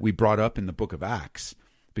something that we brought up in the book of Acts,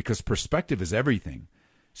 because perspective is everything.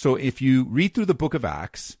 So if you read through the book of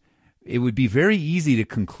Acts, it would be very easy to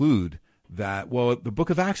conclude that, well, the book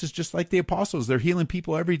of Acts is just like the apostles. They're healing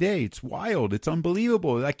people every day. It's wild. It's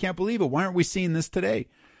unbelievable. I can't believe it. Why aren't we seeing this today?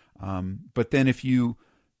 But then if you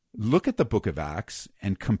look at the book of Acts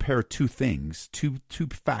and compare two things, two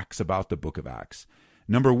facts about the book of Acts.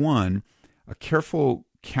 Number one, a careful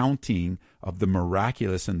counting of the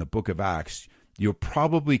miraculous in the book of Acts, you'll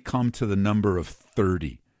probably come to the number of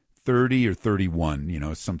 30 or 31. You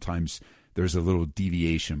know, sometimes there's a little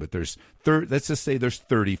deviation, but let's just say there's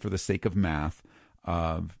 30 for the sake of math,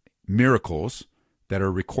 miracles that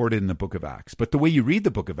are recorded in the book of Acts. But the way you read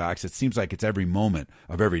the book of Acts, it seems like it's every moment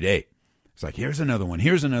of every day. It's like, here's another one,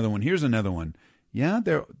 here's another one, here's another one. Yeah,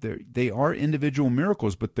 they are individual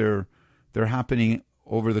miracles, but they're happening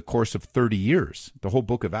over the course of 30 years. The whole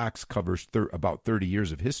book of Acts covers about 30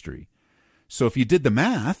 years of history. So if you did the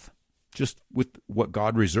math, just with what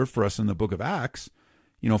God reserved for us in the book of Acts,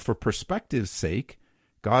 you know, for perspective's sake,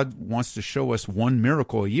 God wants to show us one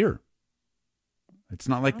miracle a year. It's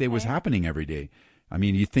not like they was happening every day. I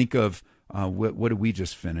mean, you think of, what did we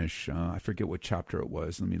just finish? I forget what chapter it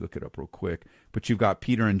was. Let me look it up real quick. But you've got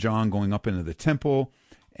Peter and John going up into the temple,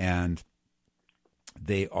 and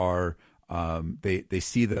they are they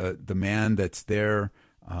see the man that's there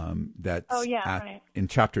in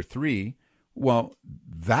chapter 3. Well,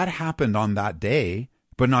 that happened on that day,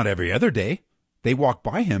 but not every other day. They walked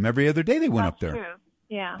by him every other day. They went up there. True.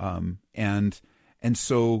 Yeah. And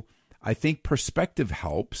so I think perspective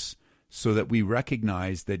helps, so that we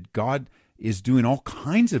recognize that God is doing all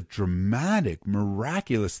kinds of dramatic,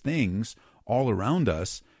 miraculous things all around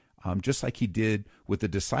us, just like he did with the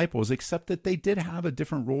disciples, except that they did have a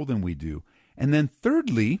different role than we do. And then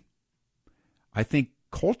thirdly, I think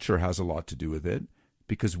culture has a lot to do with it,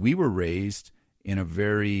 because we were raised in a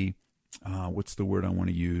very, what's the word I want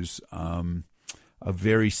to use? A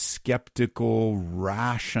very skeptical,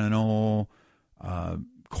 rational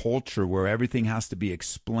culture where everything has to be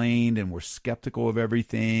explained, and we're skeptical of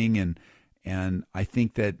everything. And I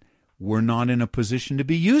think that we're not in a position to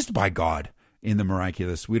be used by God in the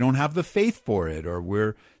miraculous. We don't have the faith for it, or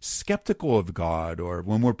we're skeptical of God, or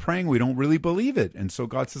when we're praying, we don't really believe it. And so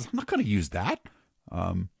God says, I'm not going to use that.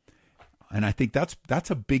 And I think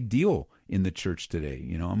that's a big deal in the church today.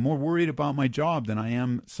 You know, I'm more worried about my job than I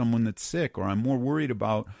am someone that's sick, or I'm more worried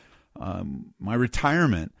about my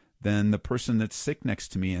retirement than the person that's sick next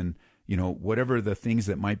to me. And, you know, whatever the things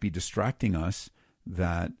that might be distracting us,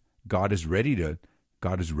 that God is ready to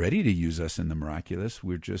use us in the miraculous.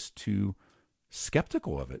 We're just too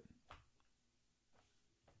skeptical of it.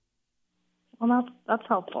 Well, that's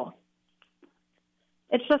helpful.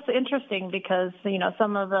 It's just interesting because, you know,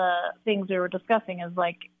 some of the things we were discussing is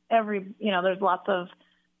like there's lots of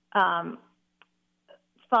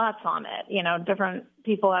thoughts on it. You know, different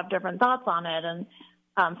people have different thoughts on it. And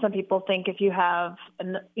some people think if you have,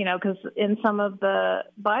 you know, because in some of the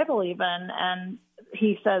Bible even, and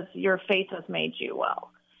he says your faith has made you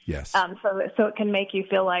well. Yes. So it can make you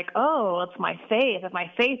feel like, oh, it's my faith. If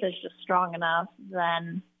my faith is just strong enough,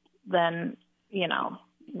 then you know,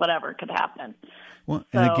 whatever could happen. Well,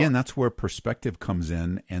 and again, that's where perspective comes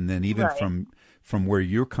in, and then even from where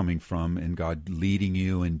you're coming from, and God leading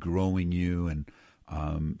you and growing you and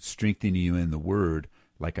strengthening you in the Word.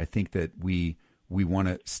 Like, I think that we want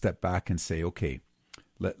to step back and say, okay,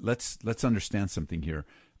 let's understand something here.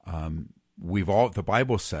 The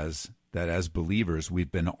Bible says that as believers,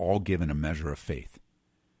 we've been all given a measure of faith.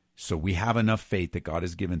 So we have enough faith that God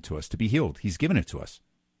has given to us to be healed. He's given it to us.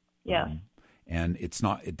 Yeah. And it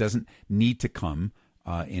doesn't need to come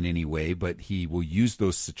in any way, but he will use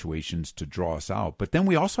those situations to draw us out. But then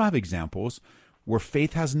we also have examples where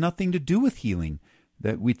faith has nothing to do with healing.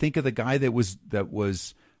 That we think of the guy that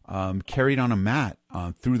was carried on a mat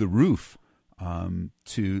through the roof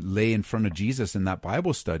to lay in front of Jesus in that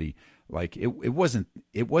Bible study. Like it wasn't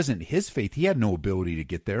his faith. He had no ability to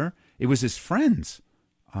get there. It was his friends.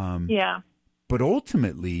 But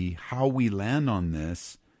ultimately, how we land on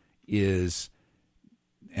this is,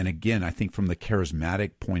 and again, I think from the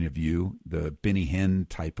charismatic point of view, the Benny Hinn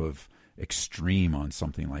type of extreme on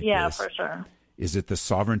something like this. Yeah, for sure. Is it the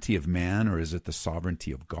sovereignty of man or is it the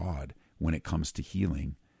sovereignty of God when it comes to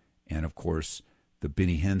healing? And of course, the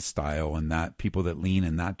Benny Hinn style and that people that lean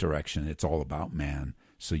in that direction, it's all about man.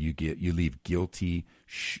 So you leave guilty,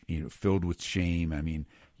 filled with shame. I mean,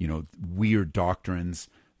 weird doctrines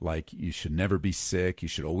like you should never be sick, you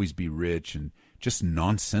should always be rich, and just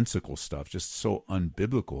nonsensical stuff, just so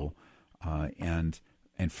unbiblical, and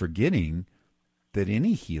forgetting that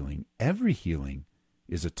every healing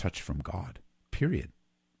is a touch from God. Period.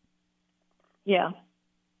 Yeah,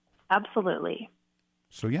 absolutely.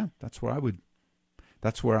 So yeah, that's where I would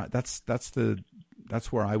lean.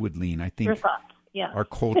 I think your thoughts. Yeah. Our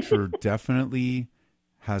culture definitely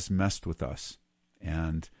has messed with us,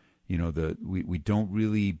 and we don't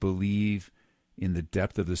really believe in the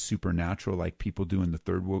depth of the supernatural like people do in the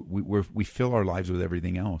third world. We fill our lives with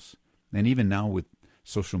everything else, and even now with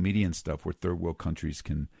social media and stuff, where third world countries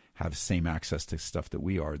can have same access to stuff that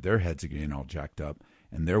we are, their heads are getting all jacked up,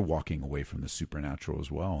 and they're walking away from the supernatural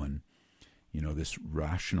as well. And this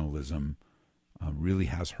rationalism really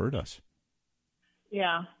has hurt us.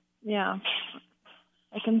 Yeah,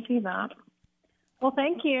 I can see that. Well,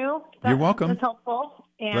 thank you. You're welcome. That's helpful.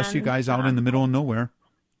 And, bless you guys out in the middle of nowhere.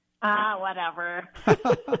 Whatever.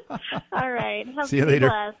 All right. See you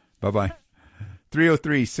later. Bye-bye.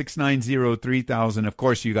 303-690-3000. Of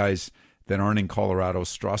course, you guys that aren't in Colorado,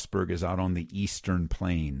 Strasburg is out on the eastern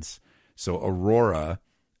plains. So Aurora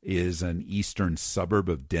is an eastern suburb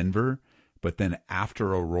of Denver. But then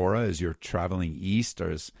after Aurora, as you're traveling east,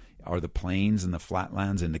 are the plains and the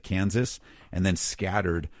flatlands into Kansas. And then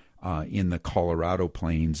scattered in the Colorado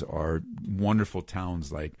plains are wonderful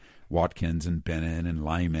towns like Watkins and Bennett and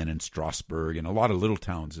Lyman and Strasburg, and a lot of little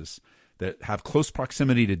towns that have close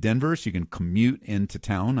proximity to Denver, so you can commute into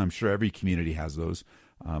town. I'm sure every community has those,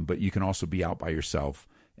 but you can also be out by yourself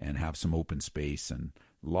and have some open space. And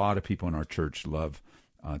a lot of people in our church love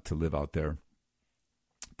to live out there,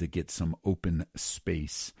 to get some open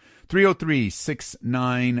space.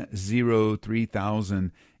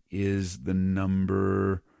 303-690-3000 is the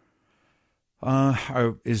number.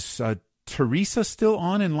 Is Teresa still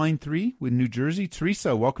on in line 3 with New Jersey?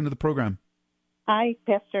 Teresa, welcome to the program. Hi,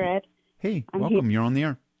 Pastor Ed. Hey, welcome. You're on the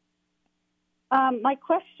air. My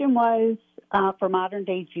question was for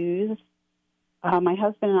modern-day Jews. My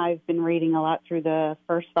husband and I have been reading a lot through the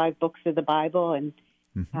first 5 books of the Bible, and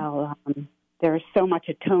how there is so much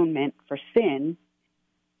atonement for sin.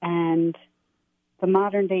 And the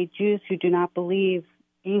modern-day Jews who do not believe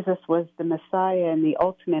Jesus was the Messiah and the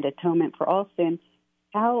ultimate atonement for all sin,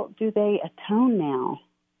 how do they atone now?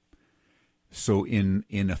 So in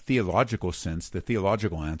a theological sense, the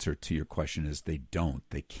theological answer to your question is they don't.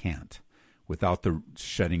 They can't. Without the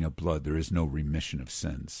shedding of blood, there is no remission of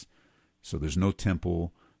sins. So there's no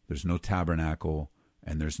temple, there's no tabernacle,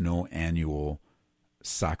 and there's no annual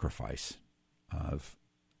sacrifice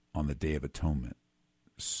on the Day of Atonement.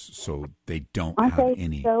 So they don't have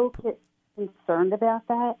any. Aren't they so concerned about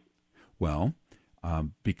that? Well,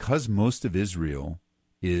 because most of Israel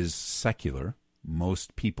is secular,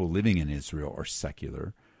 most people living in Israel are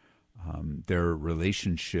secular, their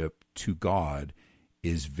relationship to God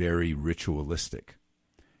is very ritualistic.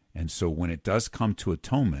 And so when it does come to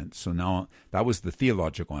atonement, so now that was the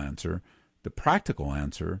theological answer. The practical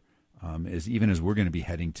answer is, even as we're going to be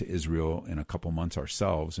heading to Israel in a couple months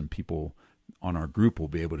ourselves, and people on our group will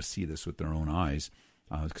be able to see this with their own eyes,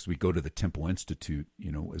 because we go to the Temple Institute,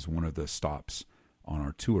 as one of the stops on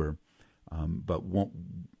our tour. But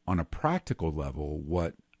on a practical level,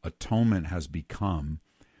 what atonement has become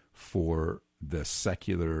for the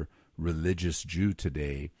secular religious Jew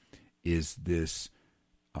today is this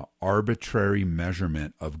arbitrary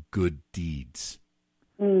measurement of good deeds.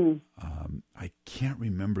 I can't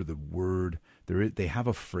remember the word. They have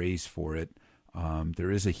a phrase for it.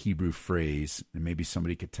 There is a Hebrew phrase, and maybe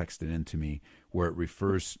somebody could text it in to me, where it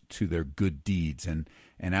refers to their good deeds. And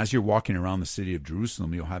as you're walking around the city of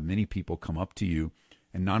Jerusalem, you'll have many people come up to you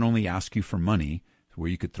and not only ask you for money, where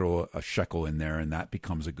you could throw a shekel in there and that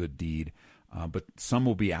becomes a good deed, but some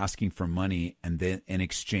will be asking for money, and then in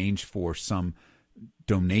exchange for some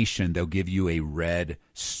donation, they'll give you a red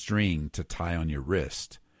string to tie on your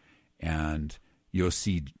wrist. And you'll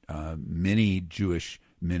see many Jewish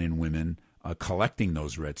men and women collecting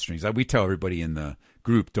those red strings. We tell everybody in the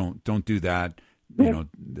group, don't do that.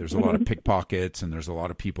 There's a lot of pickpockets, and there's a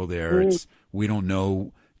lot of people there. We don't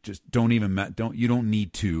know. Just you don't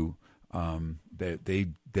need to.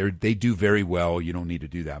 They do very well. You don't need to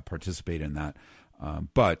do that. Participate in that.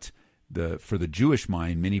 But for the Jewish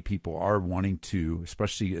mind, many people are wanting to,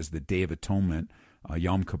 especially as the Day of Atonement,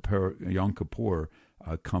 Yom Kippur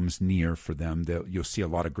comes near for them. You'll see a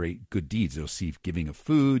lot of great good deeds. You'll see giving of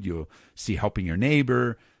food. You'll see helping your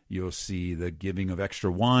neighbor. You'll see the giving of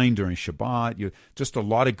extra wine during Shabbat. Just a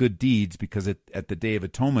lot of good deeds, because at the Day of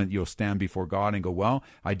Atonement, you'll stand before God and go, well,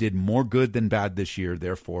 I did more good than bad this year,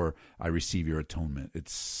 therefore I receive your atonement.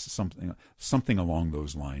 It's something along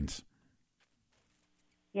those lines.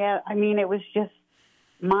 Yeah, I mean, it was just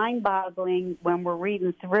mind-boggling when we're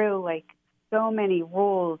reading through, like, so many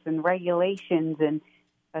rules and regulations, and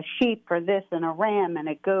a sheep for this and a ram and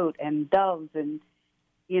a goat and doves, and,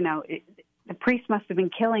 the priest must have been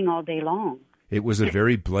killing all day long. It was a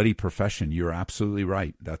very bloody profession. You're absolutely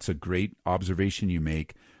right. That's a great observation you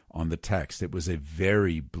make on the text. It was a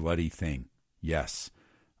very bloody thing. Yes.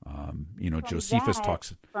 Josephus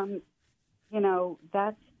talks from,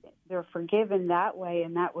 that's, they're forgiven that way,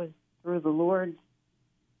 and that was through the Lord's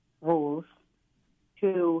rules.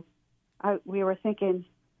 We were thinking,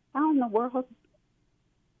 how in the world,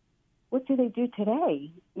 what do they do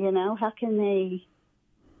today? How can they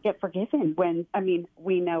get forgiven when,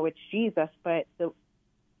 we know it's Jesus, but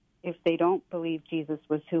if they don't believe Jesus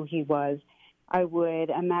was who he was, I would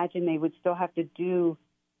imagine they would still have to do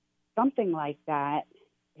something like that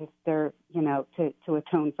if they're, to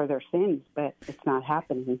atone for their sins, but it's not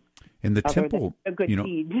happening. In the temple, a good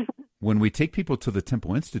deed. When we take people to the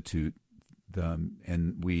Temple Institute,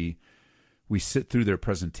 and we sit through their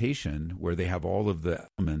presentation where they have all of the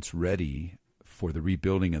elements ready for the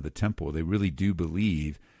rebuilding of the temple, they really do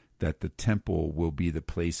believe that the temple will be the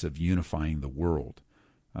place of unifying the world.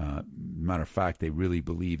 Matter of fact, they really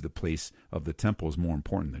believe the place of the temple is more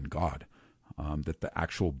important than God, that the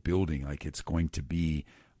actual building, like it's going to be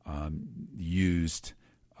used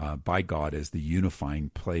by God as the unifying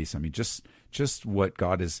place. Just what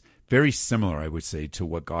God is, very similar, I would say, to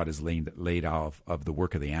what God has laid out of the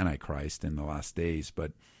work of the Antichrist in the last days.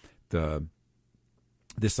 But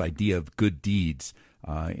this idea of good deeds,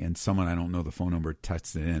 and someone, I don't know the phone number,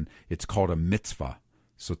 texted in, it's called a mitzvah.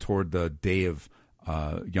 So toward the day of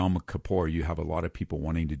Yom Kippur, you have a lot of people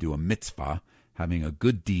wanting to do a mitzvah, having a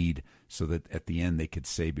good deed, so that at the end they could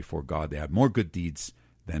say before God they have more good deeds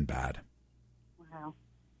than bad. Wow.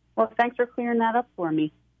 Well, thanks for clearing that up for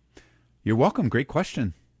me. You're welcome. Great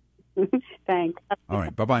question. Thanks. All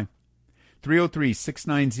right. Bye-bye.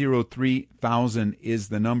 303-690-3000 is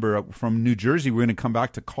the number. From New Jersey, we're going to come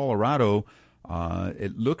back to Colorado.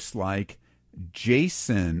 It looks like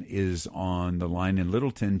Jason is on the line in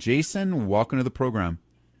Littleton. Jason, welcome to the program.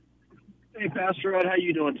 Hey, Pastor Ed, how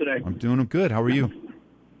you doing today? I'm doing good. How are you?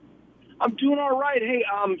 I'm doing all right. Hey,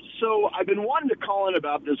 so I've been wanting to call in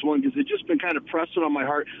about this one because it's just been kind of pressing on my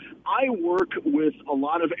heart. I work with a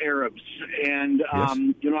lot of Arabs, and yes.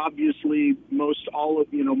 Obviously, most all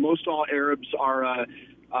Arabs are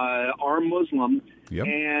Muslim, yep.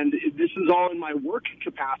 And this is all in my work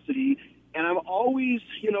capacity. And I'm always,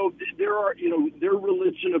 their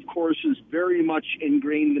religion, of course, is very much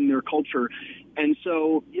ingrained in their culture. And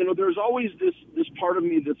so, there's always this part of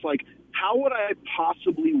me that's like, how would I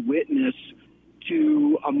possibly witness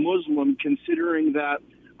to a Muslim, considering that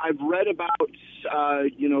I've read about,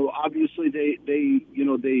 obviously they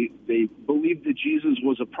believe that Jesus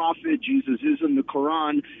was a prophet. Jesus is in the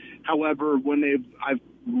Quran. However, when I've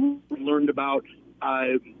learned about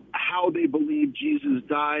how they believe Jesus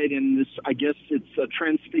died, and this, I guess it's a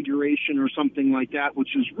transfiguration or something like that,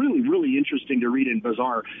 which is really, really interesting to read and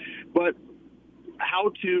bizarre. But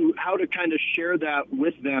how to kind of share that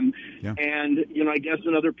with them. Yeah. And, I guess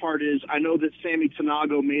another part is, I know that Sammy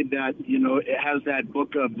Tanago made that, it has that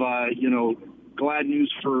book of, glad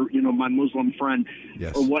news for, my Muslim friend,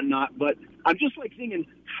 yes, or whatnot. But I'm just like thinking,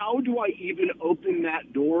 how do I even open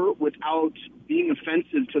that door without being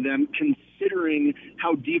offensive to them, considering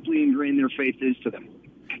how deeply ingrained their faith is to them?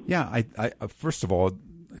 Yeah, I first of all,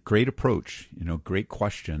 great approach, great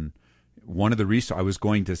question. One of the reasons I was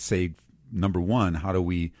going to say, number one, how do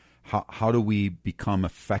we become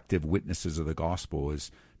effective witnesses of the gospel is,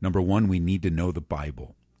 number one, we need to know the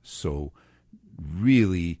Bible. So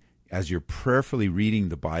really, as you're prayerfully reading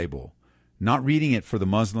the Bible, not reading it for the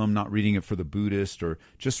Muslim, not reading it for the Buddhist, or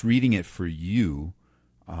just reading it for you,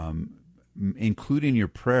 including your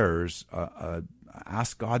prayers.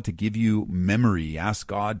 Ask God to give you memory. Ask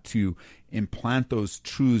God to implant those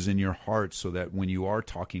truths in your heart so that when you are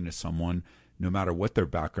talking to someone, no matter what their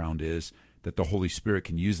background is, that the Holy Spirit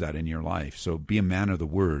can use that in your life. So be a man of the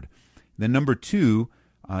Word. Then number 2,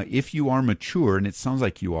 if you are mature, and it sounds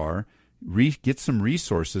like you are, get some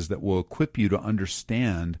resources that will equip you to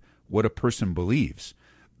understand what a person believes,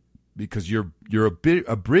 because you're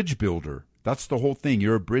a bridge builder. That's the whole thing.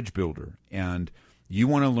 You're a bridge builder, and you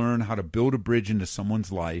want to learn how to build a bridge into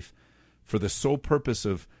someone's life for the sole purpose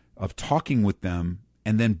of talking with them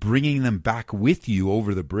and then bringing them back with you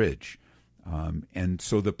over the bridge. And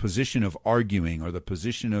so the position of arguing, or the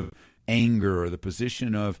position of anger, or the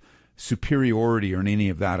position of superiority, or any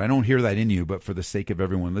of that, I don't hear that in you, but for the sake of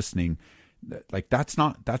everyone listening, like that's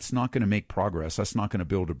not going to make progress. That's not going to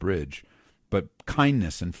build a bridge. But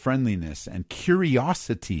kindness and friendliness and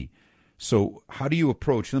curiosity. So how do you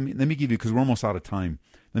approach? Let me give you, because we're almost out of time.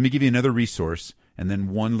 Let me give you another resource and then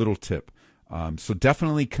one little tip. So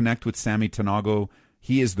definitely connect with Sammy Tanago.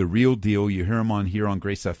 He is the real deal. You hear him here on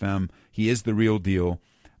Grace FM. He is the real deal.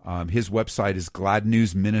 His website is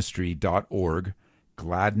gladnewsministry.org,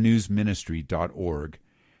 gladnewsministry.org.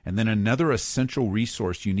 And then another essential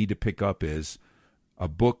resource you need to pick up is a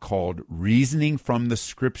book called Reasoning from the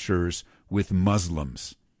Scriptures with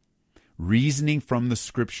Muslims. Reasoning from the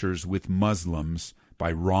Scriptures with Muslims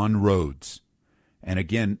by Ron Rhodes. And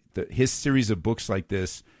again, his series of books like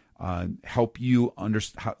this help you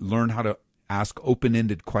learn how to ask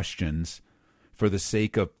open-ended questions for the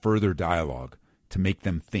sake of further dialogue, to make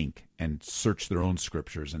them think and search their own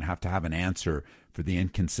scriptures and have to have an answer for the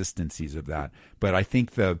inconsistencies of that. But I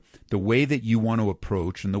think the way that you want to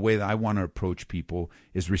approach, and the way that I want to approach people,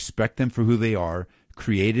 is respect them for who they are,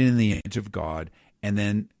 created in the image of God, and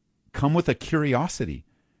then come with a curiosity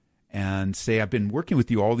and say, I've been working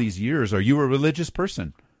with you all these years. Are you a religious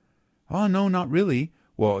person? Oh, no, not really.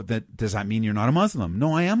 Well, does that mean you're not a Muslim?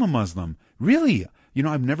 No, I am a Muslim. Really?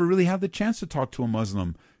 I've never really had the chance to talk to a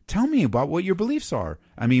Muslim. Tell me about what your beliefs are.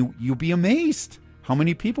 I mean, you'll be amazed how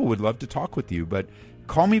many people would love to talk with you. But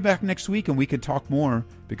call me back next week and we could talk more,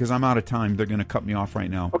 because I'm out of time. They're going to cut me off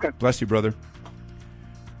right now. Okay. Bless you, brother.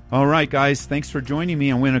 All right, guys, thanks for joining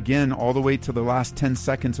me. I went again all the way to the last 10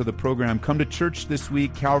 seconds of the program. Come to church this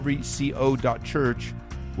week, calvaryco.church.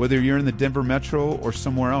 Whether you're in the Denver Metro or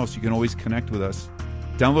somewhere else, you can always connect with us.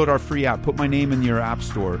 Download our free app. Put my name in your app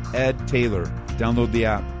store, Ed Taylor. Download the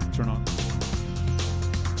app. Turn on.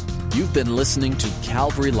 You've been listening to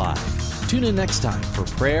Calvary Live. Tune in next time for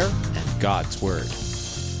prayer and God's Word.